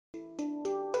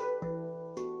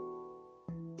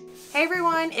Hey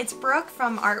everyone, it's Brooke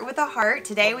from Art with a Heart.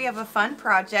 Today we have a fun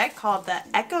project called the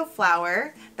Echo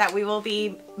Flower that we will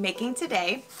be making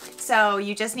today. So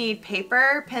you just need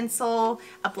paper, pencil,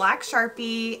 a black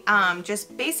Sharpie,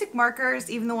 just basic markers,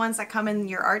 even the ones that come in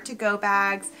your Art2Go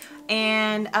bags,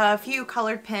 and a few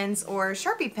colored pens or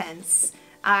Sharpie pens.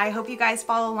 I hope you guys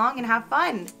follow along and have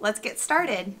fun. Let's get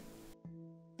started.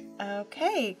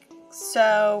 Okay,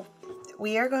 so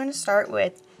we are going to start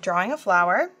with drawing a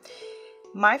flower.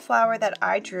 My flower that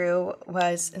I drew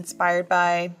was inspired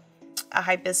by a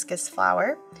hibiscus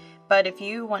flower, but if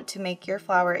you want to make your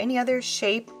flower any other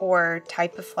shape or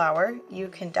type of flower, you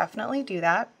can definitely do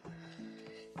that.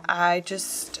 I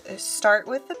just start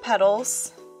with the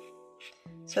petals.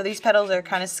 So these petals are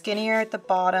kind of skinnier at the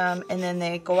bottom and then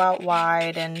they go out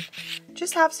wide and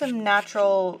just have some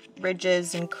natural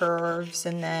ridges and curves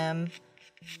in them.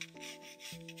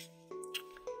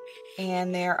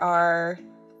 And there are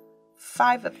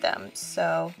 5 of them,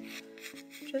 so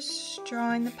just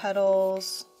drawing the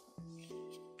petals.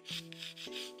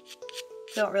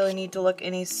 Don't really need to look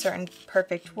any certain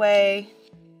perfect way.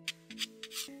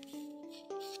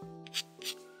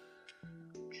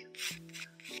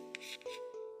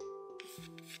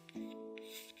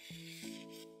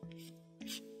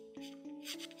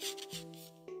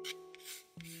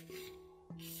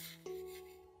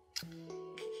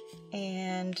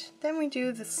 And then we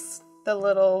do the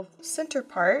little center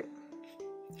part,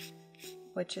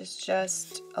 which is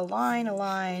just a line,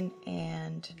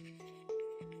 and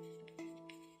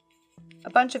a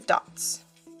bunch of dots.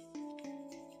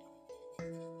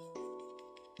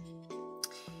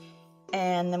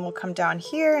 And then we'll come down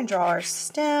here and draw our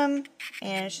stem,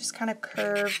 and it's just kind of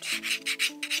curved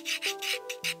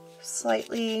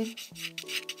slightly.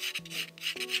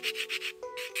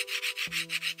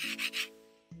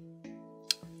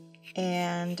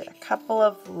 And a couple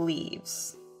of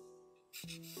leaves.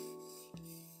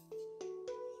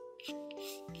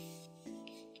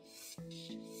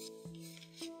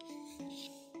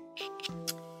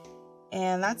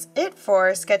 And that's it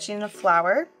for sketching a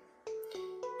flower.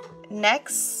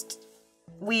 Next,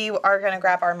 we are going to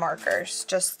grab our markers,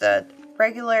 just the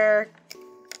regular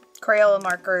Crayola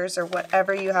markers or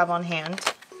whatever you have on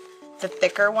hand. The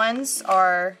thicker ones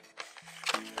are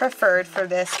preferred for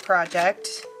this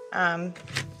project. The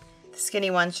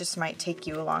skinny ones just might take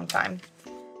you a long time,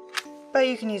 but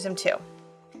you can use them too.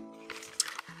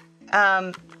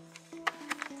 And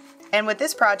with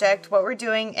this project, what we're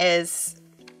doing is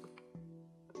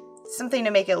something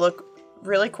to make it look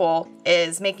really cool,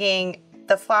 is making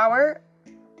the flower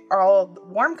all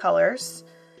warm colors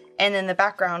and then the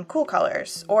background cool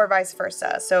colors, or vice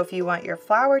versa. So if you want your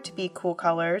flower to be cool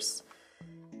colors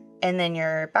and then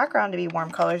your background to be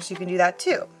warm colors, you can do that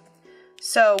too.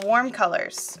 So warm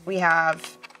colors, we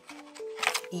have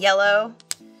yellow,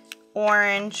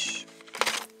 orange,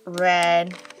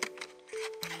 red,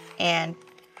 and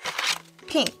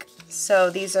pink.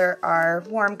 So these are our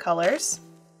warm colors.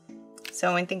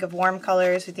 So when we think of warm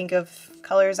colors, we think of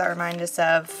colors that remind us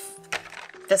of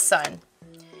the sun,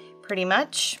 pretty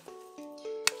much.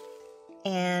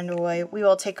 And we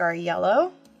will take our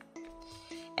yellow.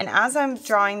 And as I'm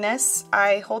drawing this,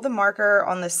 I hold the marker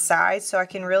on the side so I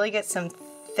can really get some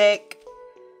thick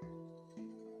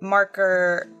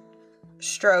marker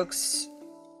strokes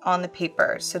on the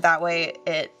paper. So that way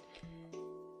it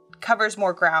covers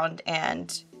more ground,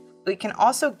 and we can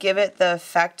also give it the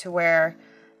effect to where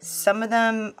some of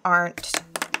them aren't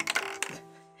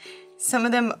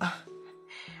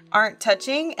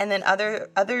touching and then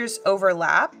others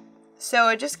overlap. So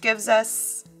it just gives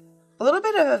us a little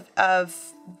bit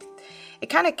of it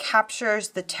kind of captures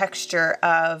the texture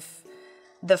of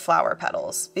the flower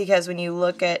petals, because when you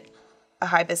look at a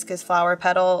hibiscus flower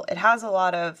petal, it has a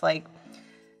lot of like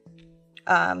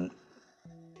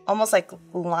almost like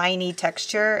liney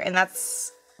texture, and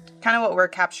that's kind of what we're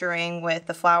capturing with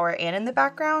the flower and in the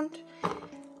background. Hope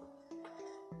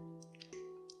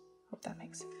that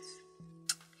makes sense.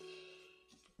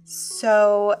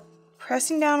 So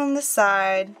pressing down on the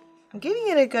side, I'm giving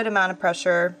it a good amount of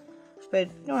pressure, but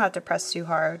you don't have to press too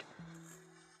hard.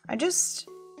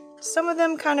 Some of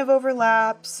them kind of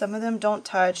overlap, some of them don't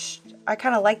touch. I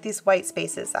kind of like these white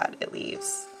spaces that it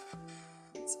leaves.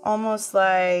 It's almost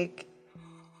like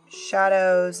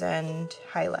shadows and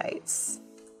highlights.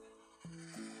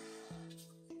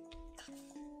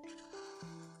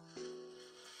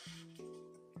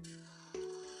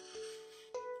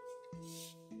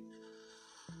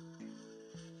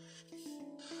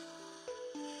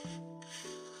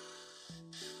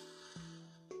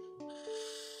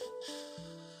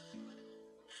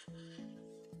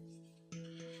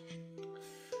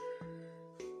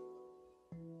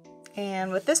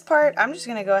 And with this part, I'm just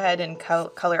gonna go ahead and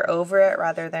color over it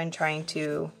rather than trying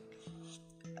to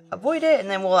avoid it, and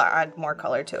then we'll add more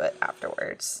color to it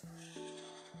afterwards.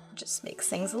 Just makes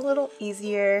things a little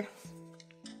easier.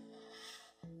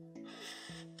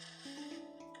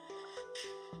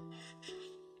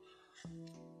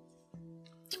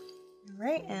 All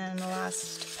right, and the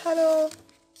last petal.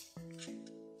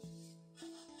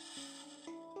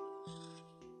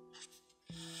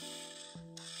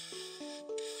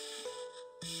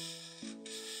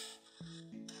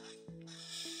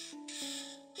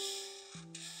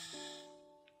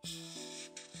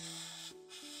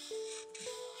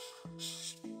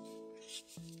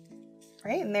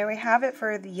 Right, and there we have it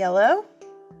for the yellow.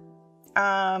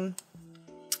 After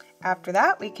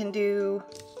that, we can do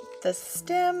the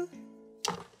stem.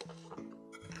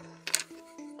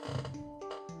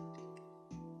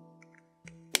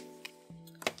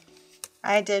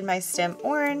 I did my stem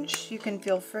orange. You can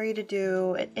feel free to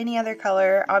do any other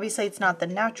color. Obviously, it's not the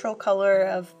natural color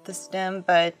of the stem,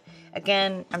 but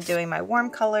again, I'm doing my warm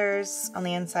colors on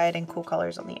the inside and cool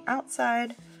colors on the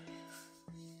outside.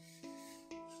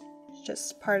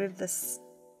 Just part of the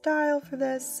style for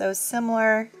this. So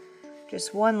similar,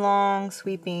 just one long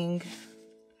sweeping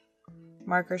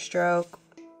marker stroke,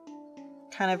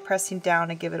 kind of pressing down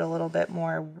to give it a little bit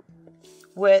more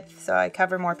width so I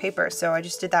cover more paper. So I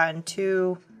just did that in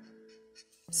 2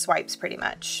 swipes pretty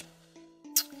much.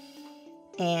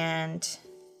 And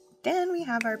then we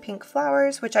have our pink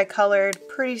flowers, which I colored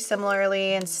pretty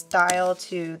similarly in style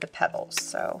to the petals.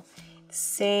 So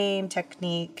same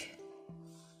technique.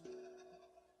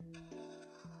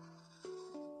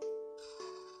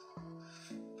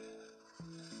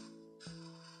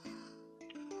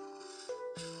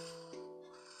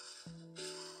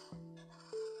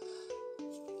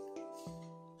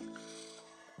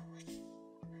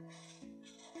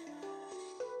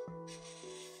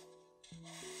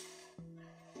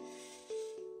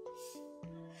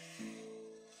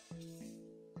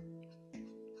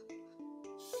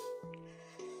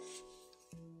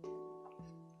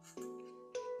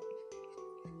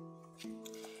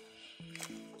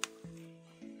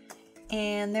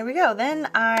 And there we go. Then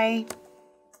I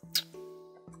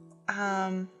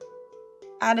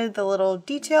added the little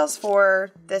details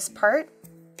for this part.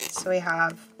 So we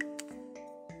have,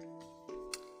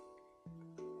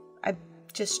 I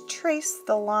just traced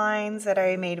the lines that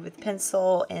I made with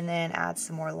pencil and then add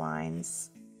some more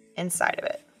lines inside of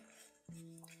it.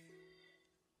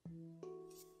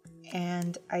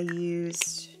 And I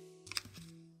used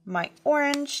my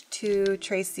orange to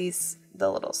trace the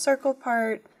little circle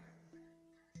part.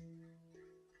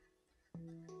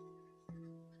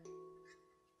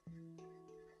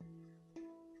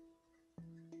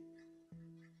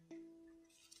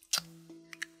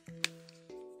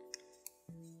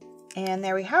 And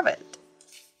there we have it.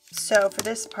 So for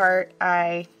this part,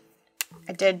 I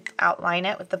did outline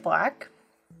it with the black.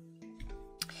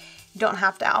 You don't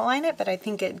have to outline it, but I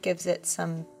think it gives it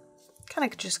some kind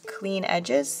of just clean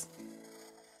edges.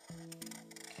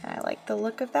 And I like the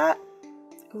look of that.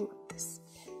 Ooh, this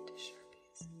pen to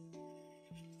Sharpies.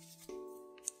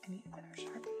 I need a better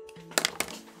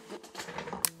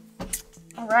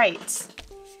Sharpie. All right.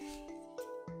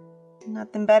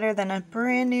 Nothing better than a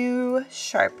brand new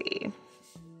Sharpie.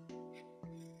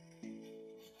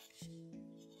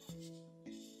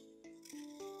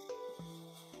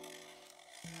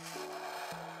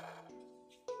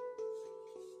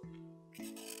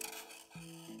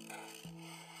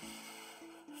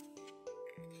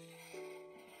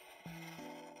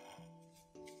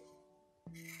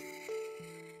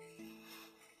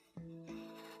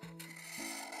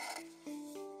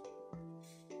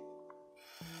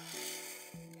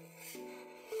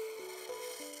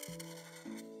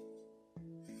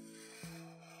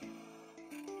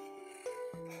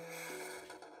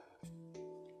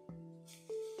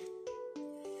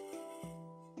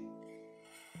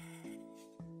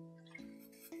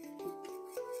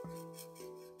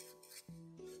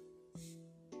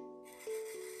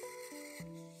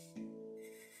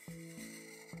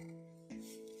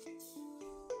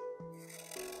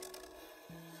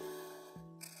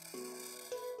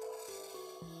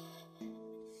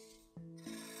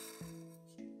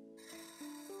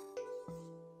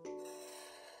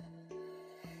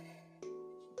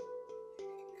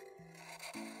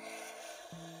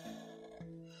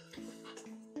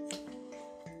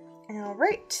 All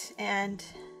right, and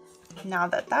now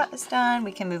that that is done,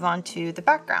 we can move on to the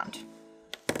background.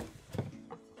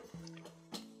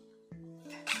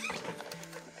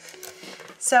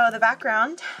 So the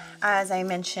background, as I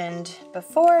mentioned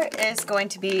before, is going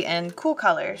to be in cool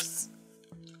colors.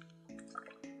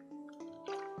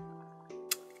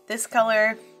 This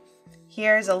color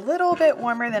here is a little bit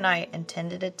warmer than I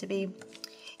intended it to be.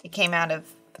 It came out of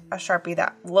a Sharpie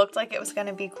that looked like it was going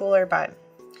to be cooler, but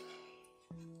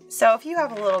so if you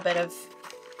have a little bit of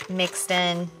mixed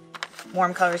in,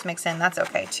 warm colors mixed in, that's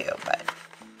okay too, but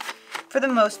for the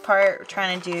most part, we're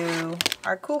trying to do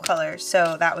our cool colors.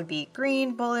 So that would be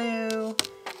green, blue,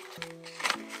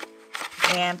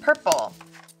 and purple.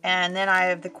 And then I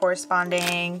have the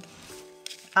corresponding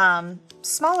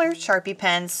smaller Sharpie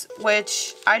pens,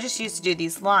 which I just use to do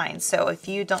these lines. So if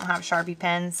you don't have Sharpie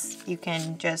pens, you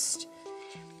can just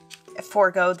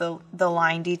forego the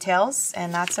line details,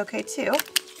 and that's okay too.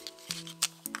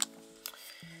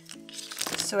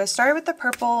 So I started with the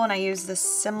purple, and I used the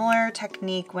similar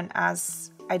technique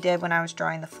as I did when I was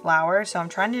drawing the flower. So I'm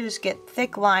trying to just get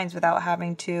thick lines without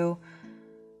having to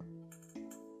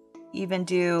even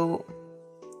do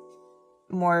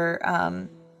more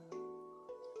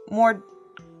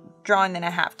drawing than I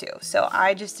have to. So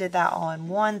I just did that all in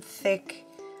one thick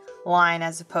line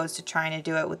as opposed to trying to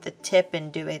do it with the tip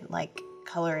and do it like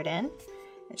color it in.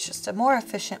 It's just a more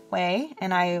efficient way,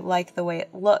 and I like the way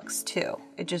it looks too.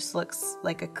 It just looks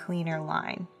like a cleaner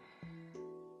line.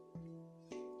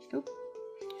 Oop.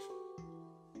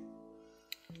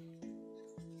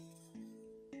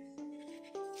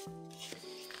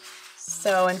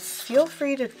 So, and feel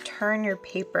free to turn your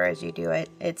paper as you do it.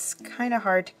 It's kind of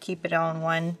hard to keep it on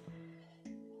one,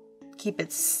 keep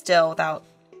it still without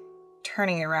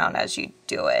turning around as you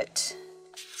do it.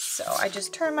 So I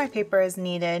just turn my paper as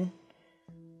needed.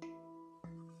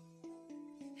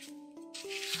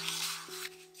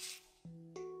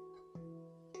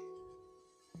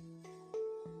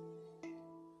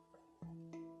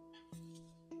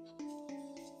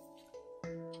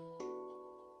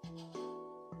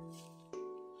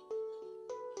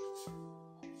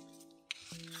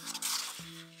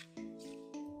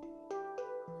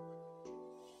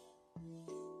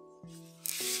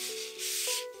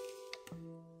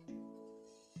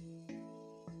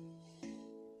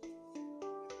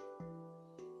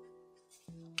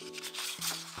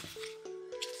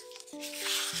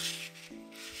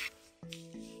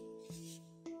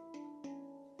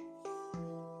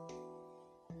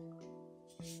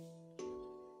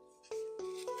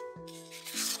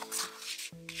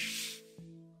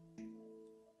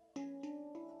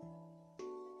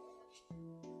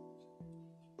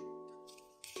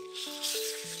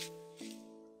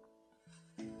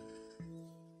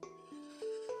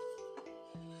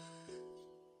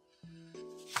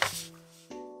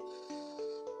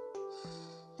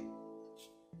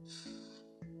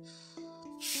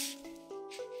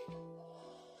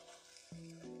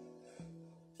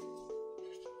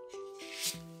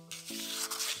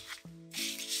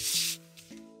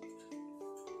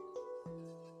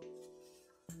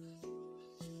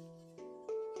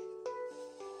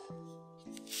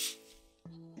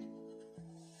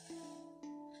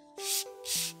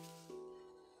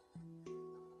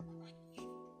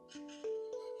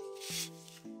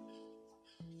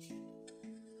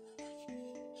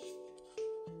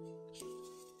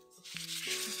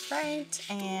 Right,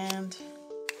 and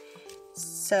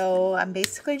so I'm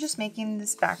basically just making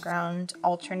this background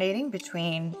alternating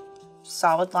between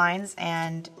solid lines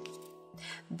and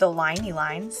the liney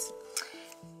lines.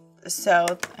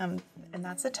 So, and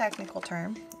that's a technical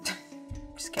term,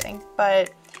 just kidding.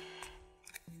 But,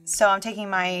 so I'm taking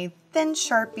my thin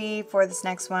Sharpie for this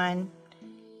next one,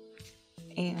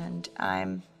 and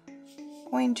I'm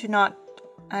going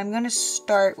to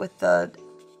start with the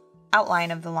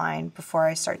outline of the line before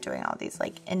I start doing all these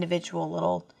like individual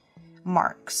little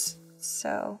marks.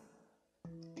 So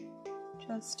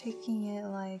just taking it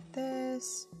like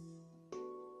this.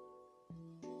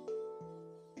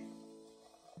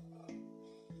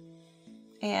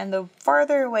 And the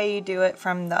farther away you do it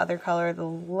from the other color, the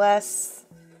less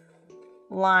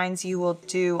lines you will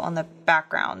do on the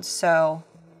background. So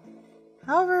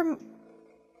however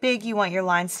big you want your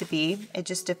lines to be, it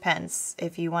just depends.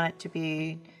 If you want it to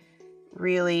be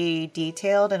really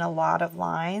detailed and a lot of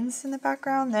lines in the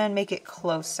background, then make it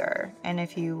closer. And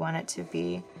if you want it to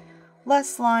be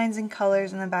less lines and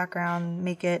colors in the background,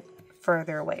 make it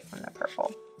further away from the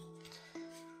purple.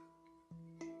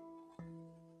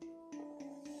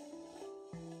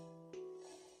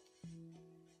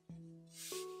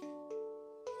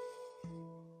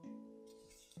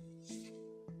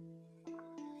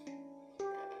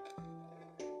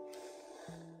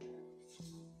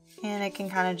 And it can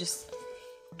kind of just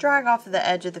drag off the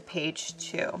edge of the page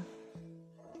too.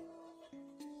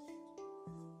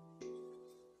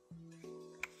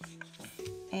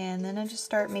 And then I just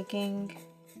start making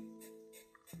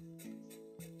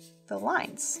the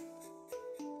lines.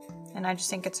 And I just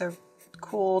think it's a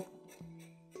cool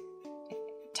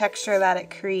texture that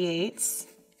it creates.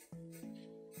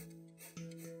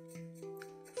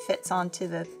 Fits onto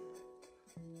the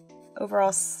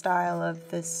overall style of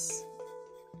this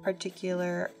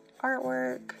particular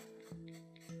artwork.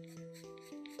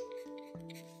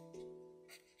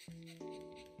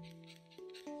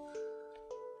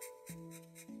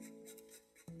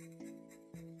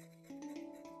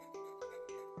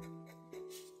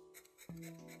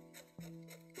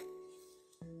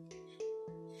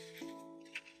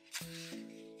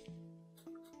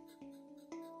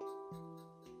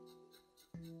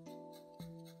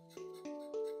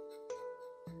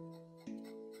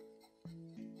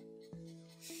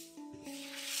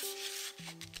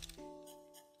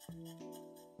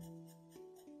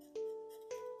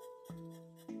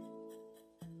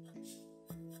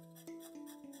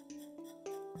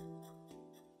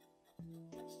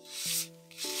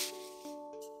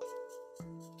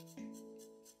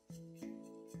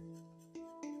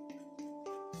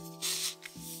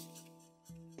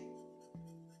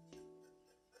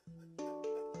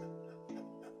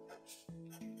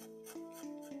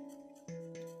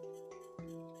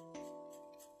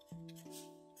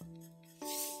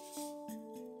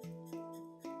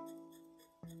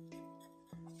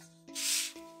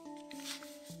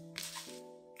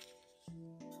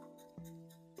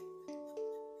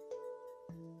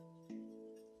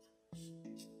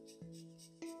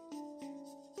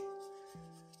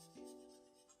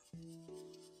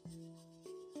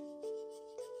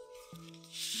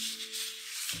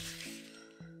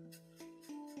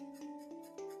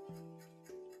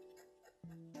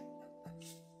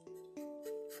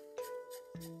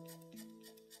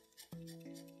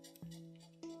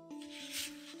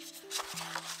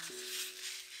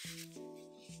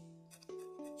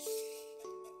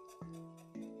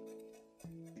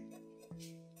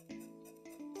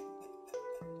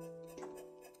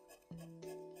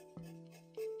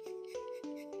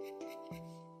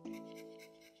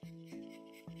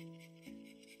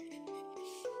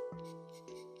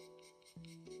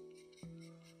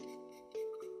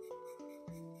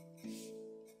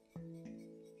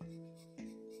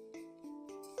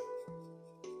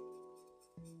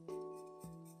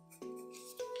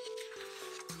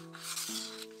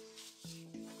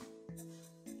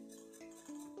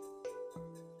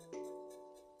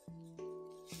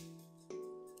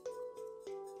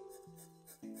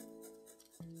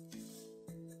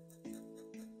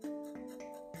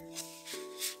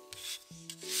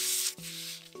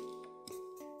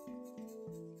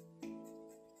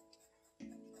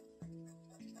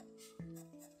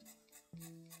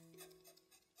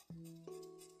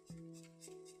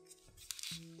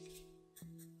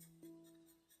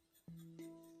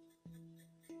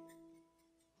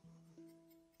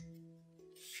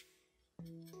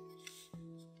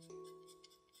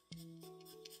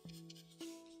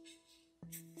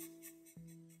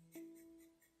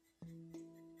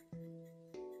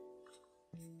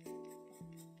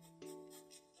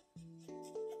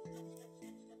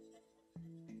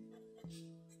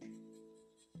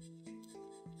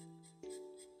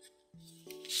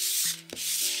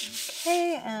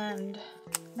 Okay, and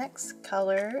next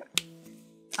color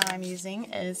I'm using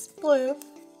is blue.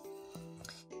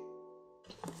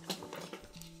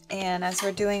 And as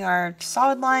we're doing our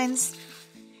solid lines,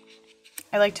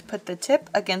 I like to put the tip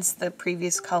against the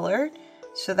previous color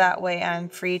so that way I'm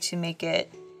free to make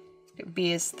it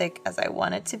be as thick as I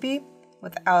want it to be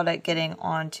without it getting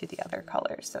onto the other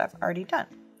colors that I've already done.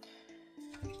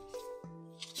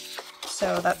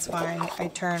 So that's why I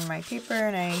turn my paper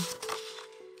and I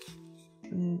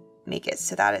make it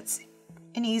so that it's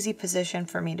an easy position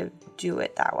for me to do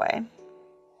it that way.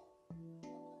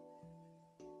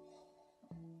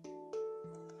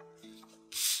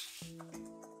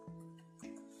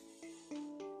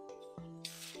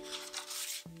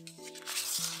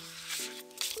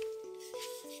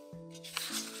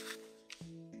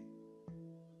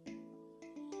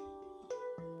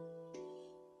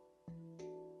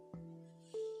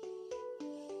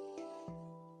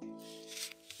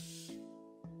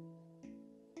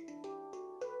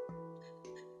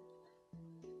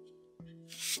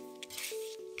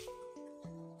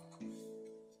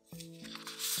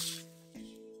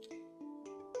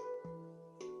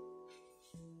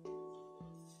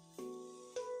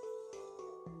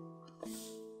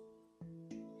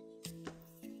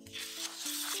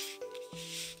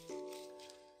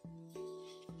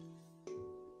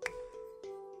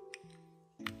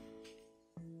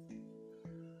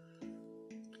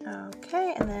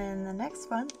 Okay, and then the next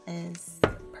one is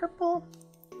purple,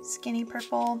 skinny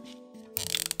purple.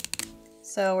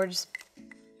 So we're just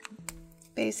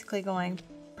basically going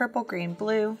purple, green,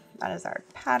 blue. That is our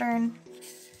pattern.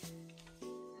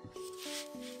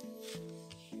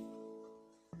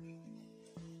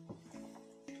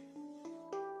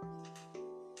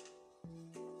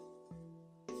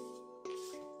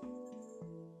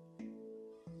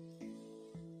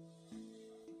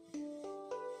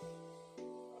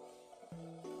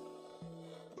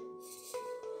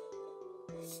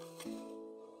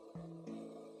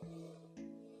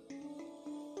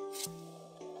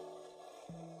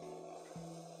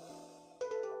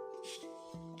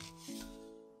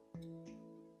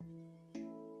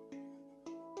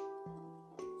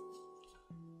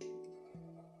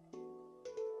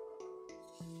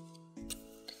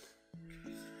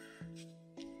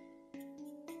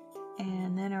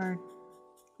 And then our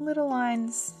little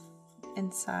lines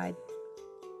inside.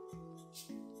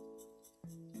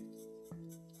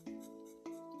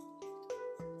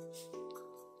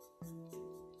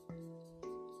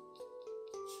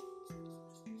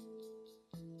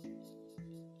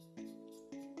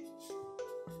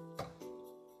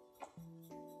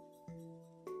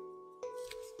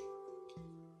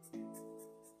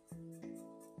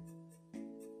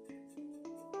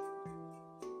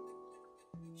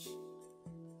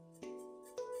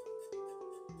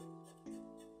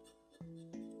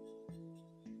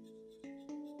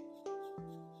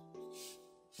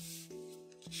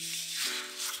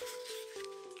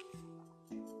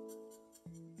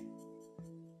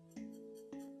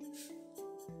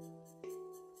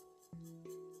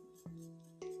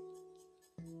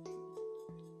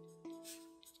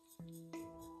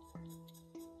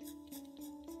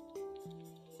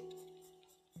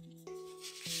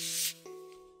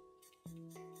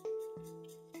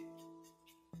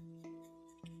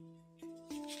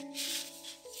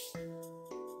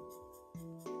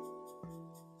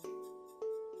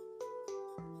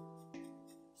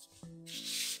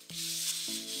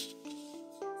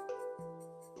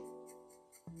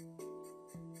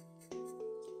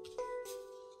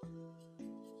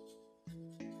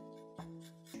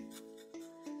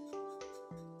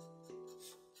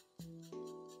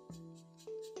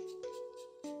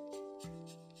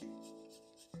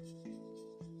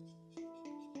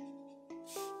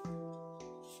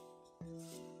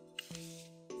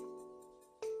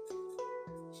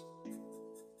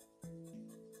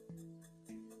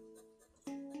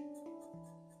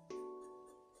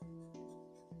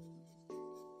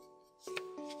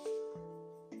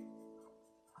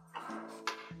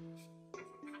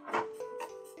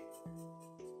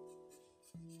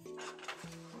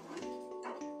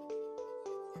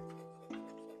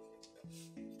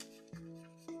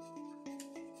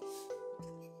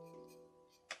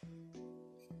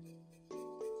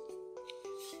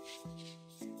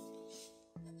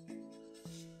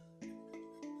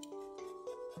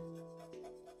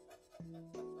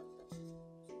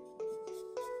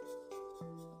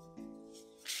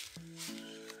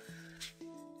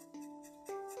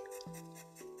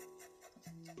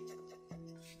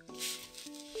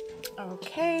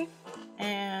 Okay,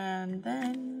 and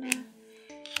then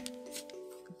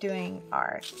doing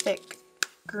our thick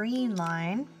green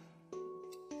line.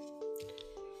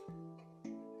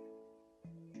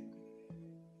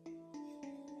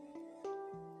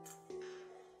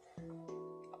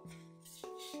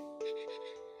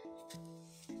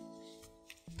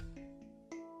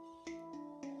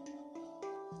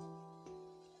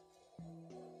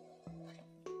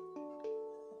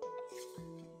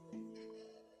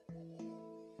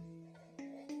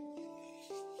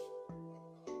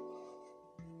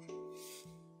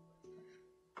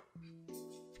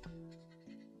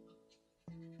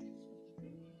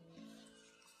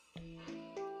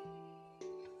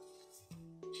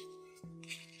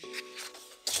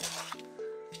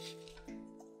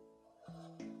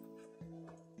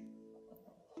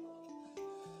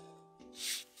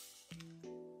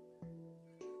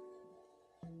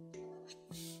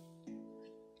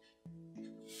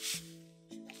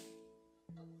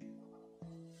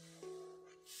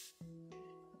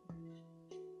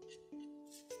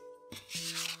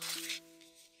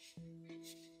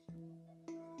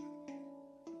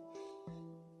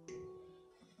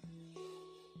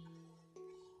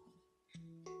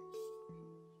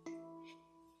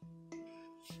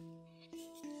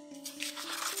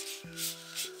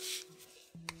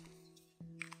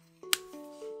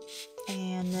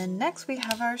 And then next we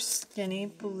have our skinny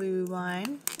blue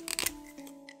line.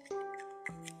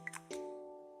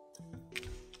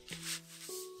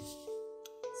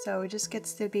 So it just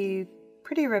gets to be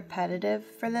pretty repetitive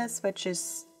for this, which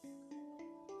is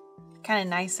kind of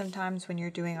nice sometimes when you're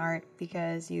doing art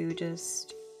because you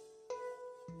just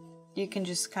you can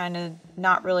just kind of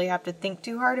not really have to think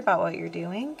too hard about what you're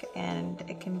doing, and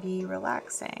it can be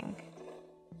relaxing.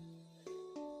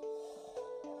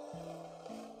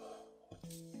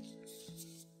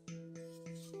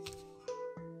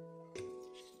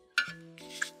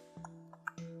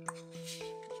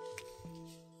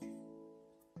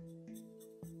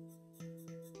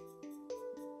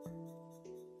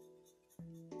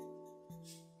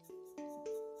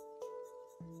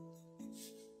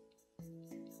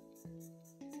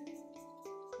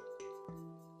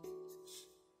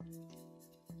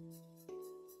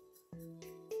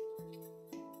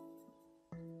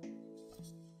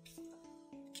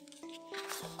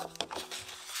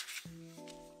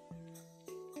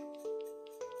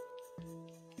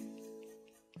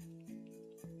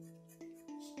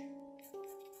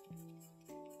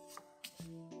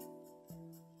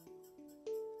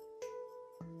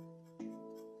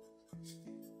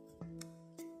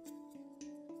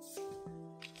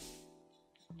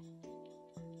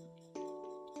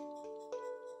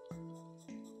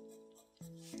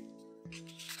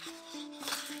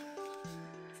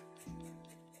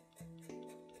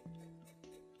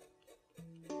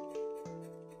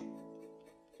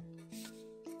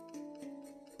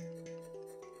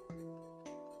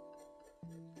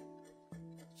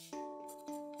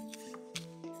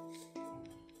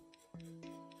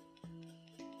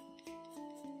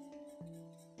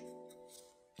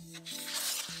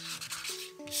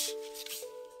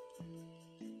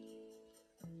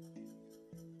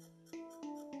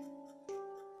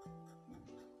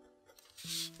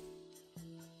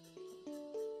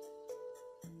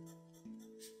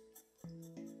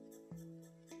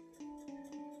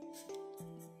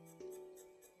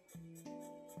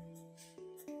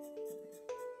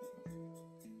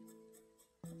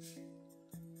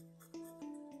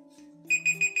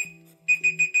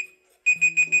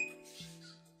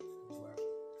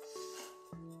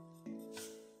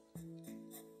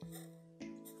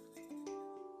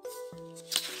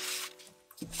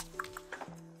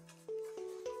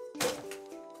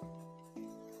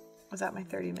 Was that my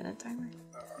 30-minute timer?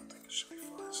 I think it should be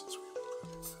fine since we have a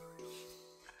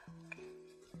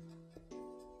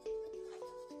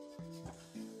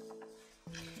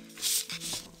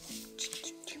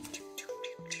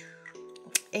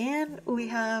battery. And we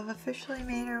have officially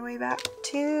made our way back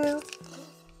to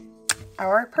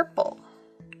our purple.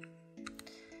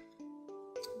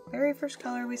 Very first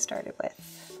color we started with.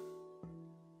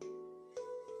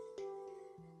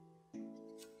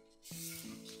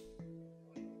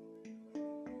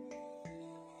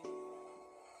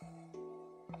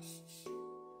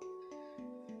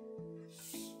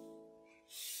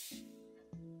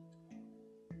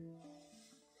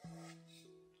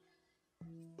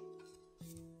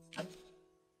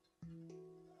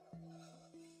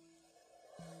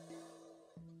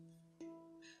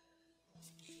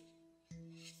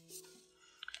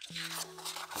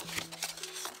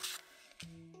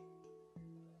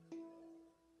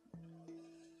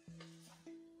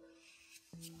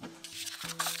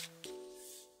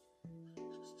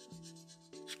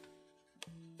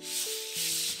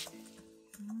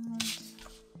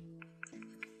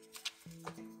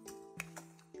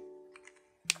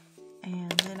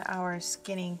 And then our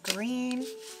skinny green.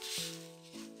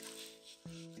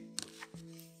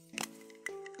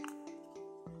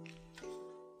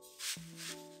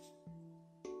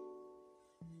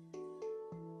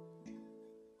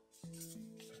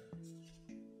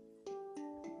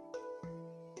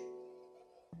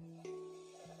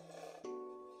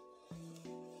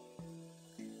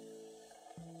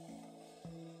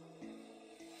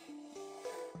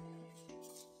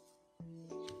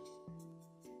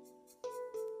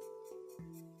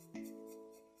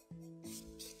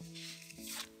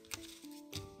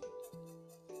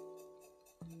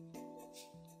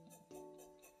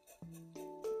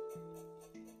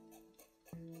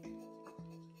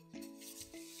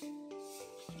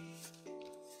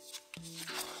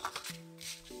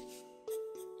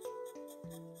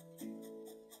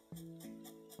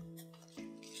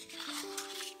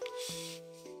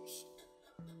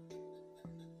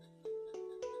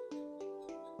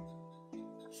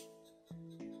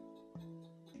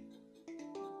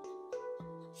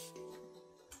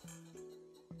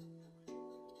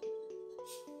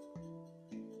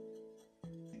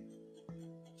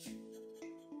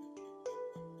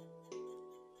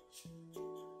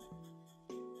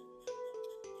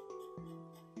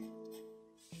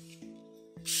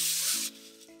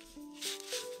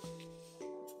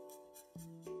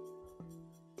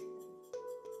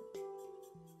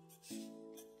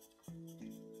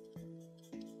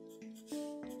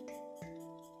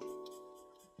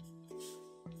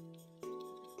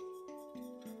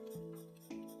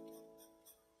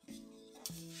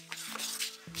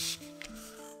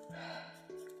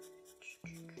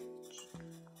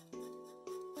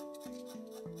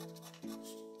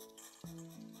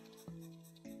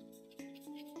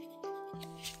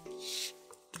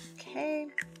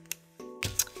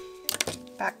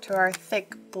 Back to our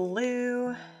thick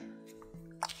blue.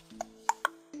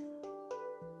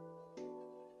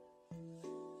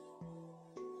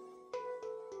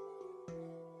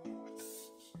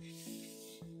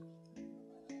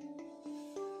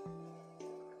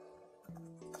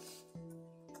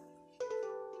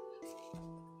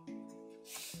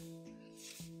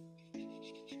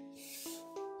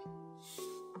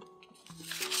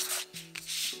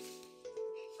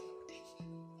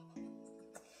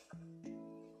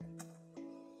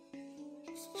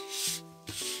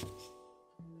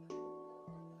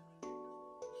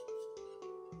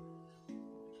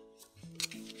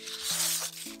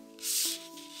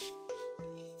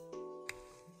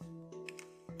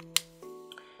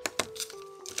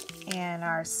 And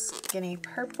our skinny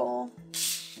purple.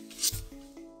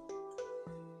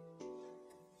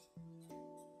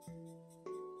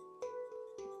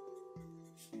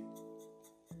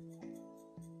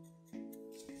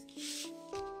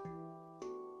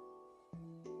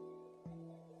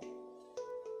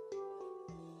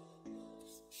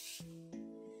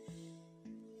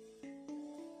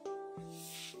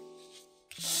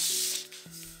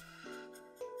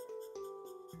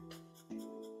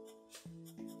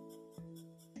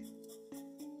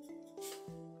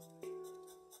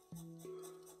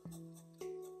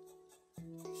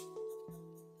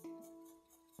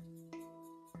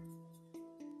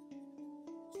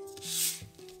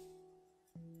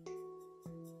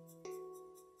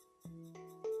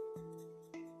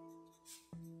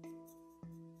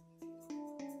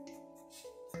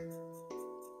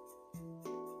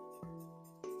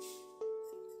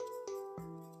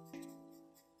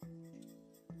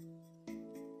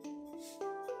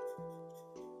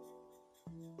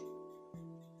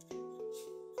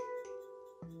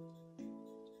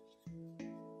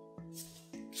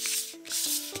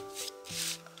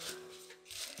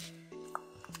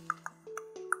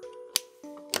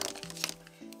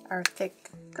 Our thick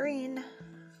green,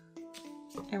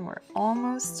 and we're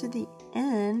almost to the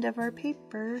end of our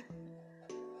paper.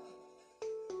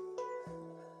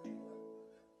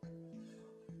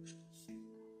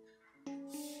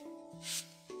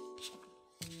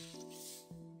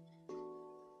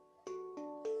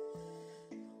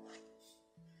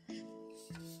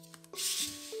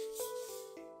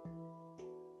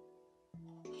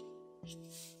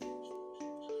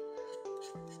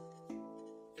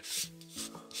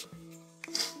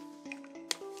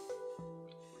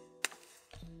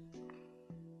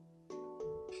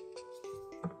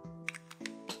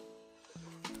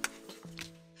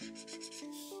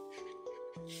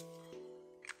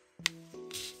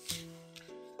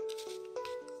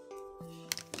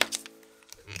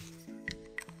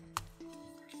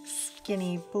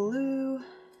 Skinny blue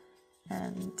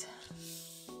and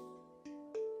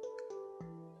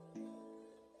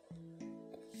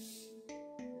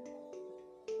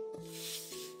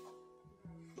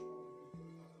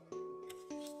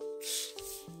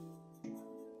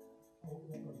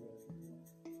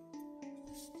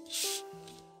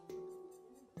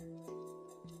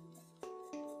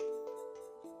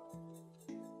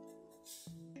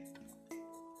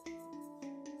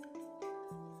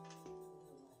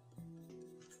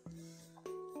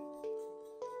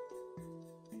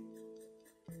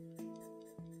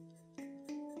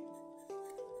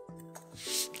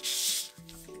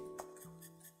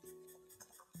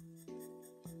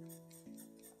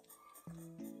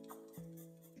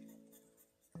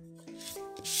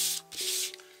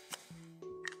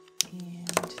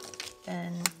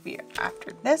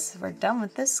after this, we're done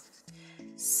with this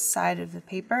side of the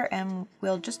paper, and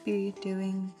we'll just be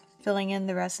filling in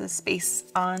the rest of the space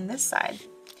on this side,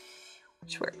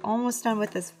 which we're almost done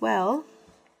with as well.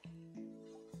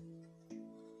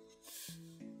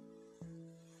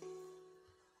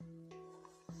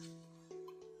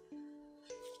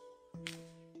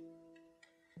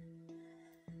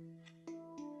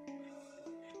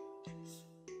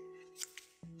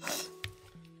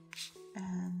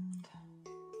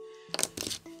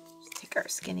 Our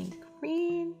skinny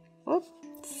green, whoop,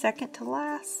 second to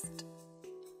last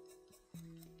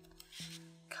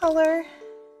color,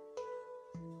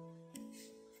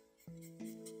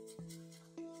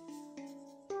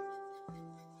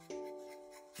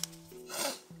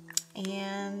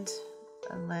 and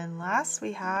then last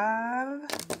we have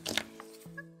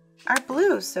our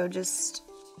blue, so just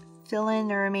fill in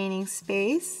the remaining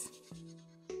space.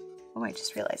 Oh, I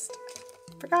just realized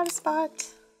I forgot a spot.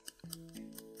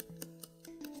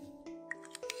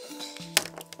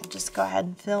 Just go ahead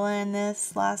and fill in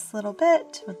this last little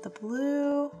bit with the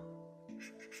blue.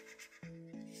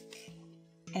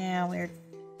 And we're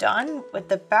done with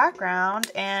the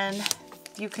background, and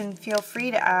you can feel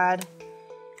free to add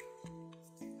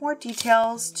more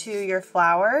details to your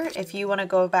flower. If you want to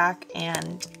go back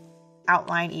and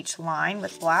outline each line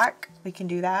with black, we can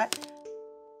do that.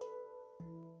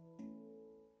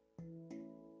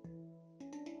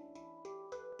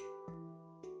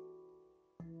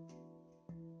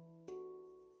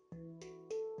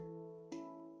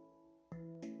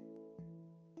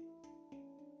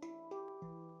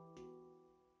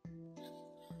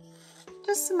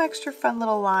 Just some extra fun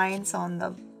little lines on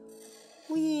the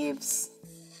leaves.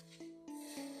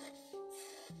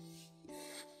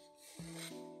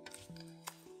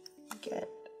 Good.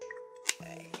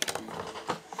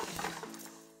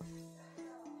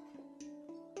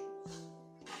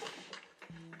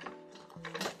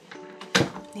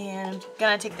 And I'm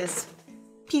gonna take this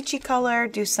peachy color,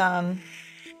 do some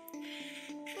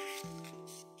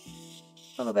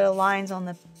little bit of lines on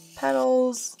the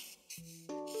petals.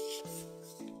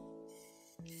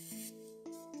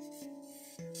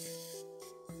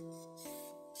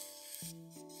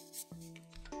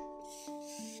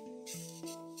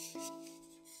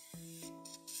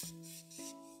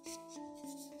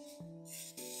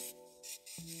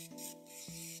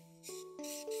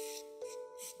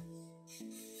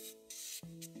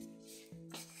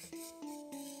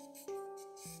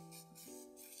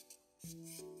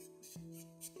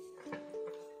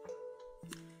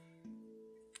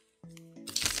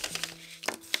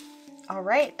 All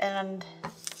right, and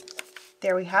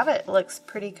there we have it. It looks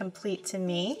pretty complete to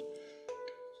me.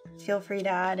 Feel free to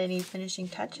add any finishing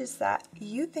touches that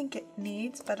you think it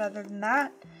needs, but other than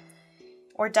that,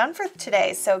 we're done for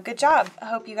today. So good job. I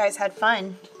hope you guys had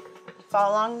fun.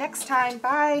 Follow along next time.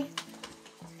 Bye.